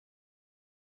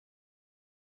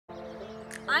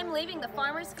I'm leaving the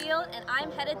farmer's field and I'm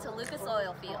headed to Lucas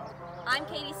Oil Field. I'm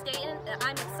Katie Staten and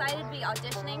I'm excited to be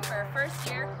auditioning for a first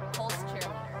year Colts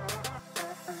cheerleader.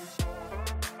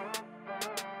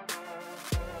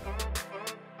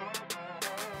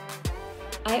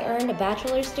 I earned a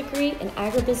bachelor's degree in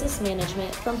agribusiness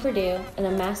management from Purdue and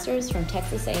a master's from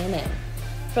Texas A&M.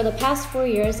 For the past 4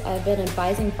 years, I've been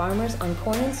advising farmers on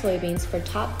corn and soybeans for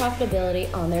top profitability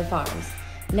on their farms.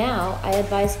 Now, I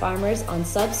advise farmers on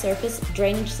subsurface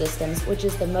drainage systems, which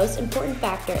is the most important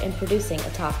factor in producing a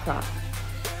top crop.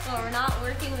 When we're not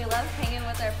working, we love hanging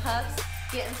with our pups,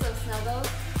 getting some snuggles,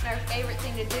 and our favorite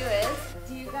thing to do is,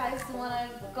 do you guys want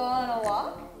to go on a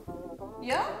walk?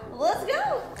 Yeah? Let's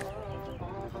go!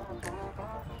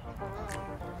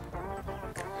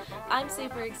 I'm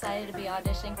super excited to be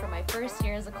auditioning for my first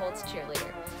year as a Colts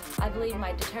cheerleader. I believe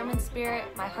my determined spirit,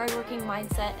 my hardworking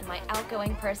mindset, and my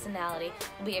outgoing personality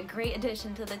will be a great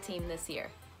addition to the team this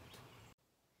year.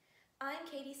 I'm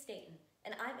Katie Staten,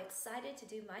 and I'm excited to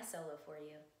do my solo for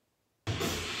you.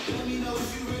 Let me know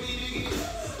if you're ready to get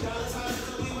dollar signs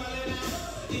because we wildin'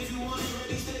 out. If you want it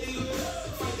ready, steady, good.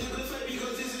 Fight the good fight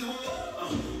because this is what we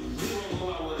won't go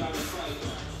out without a fight.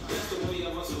 That's the way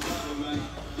of a survivor, man.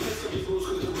 Let's up your boots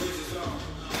because the race is on.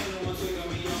 Ain't no one taking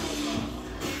me on my phone.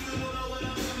 If you don't know what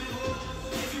I'm coming for,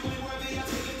 if you ain't worthy, I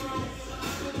take it through. I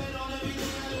put that on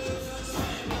everything I do. I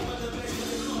ain't not about the best of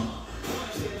the car. Why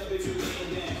stand up if you're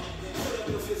getting down? Put up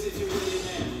your fists if you're really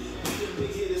mad. We the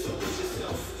big hitters, so push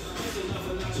yourself.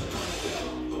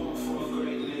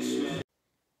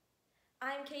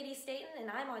 I'm Katie Staten and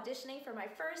I'm auditioning for my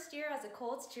first year as a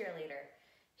Colts cheerleader.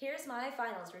 Here's my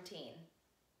finals routine.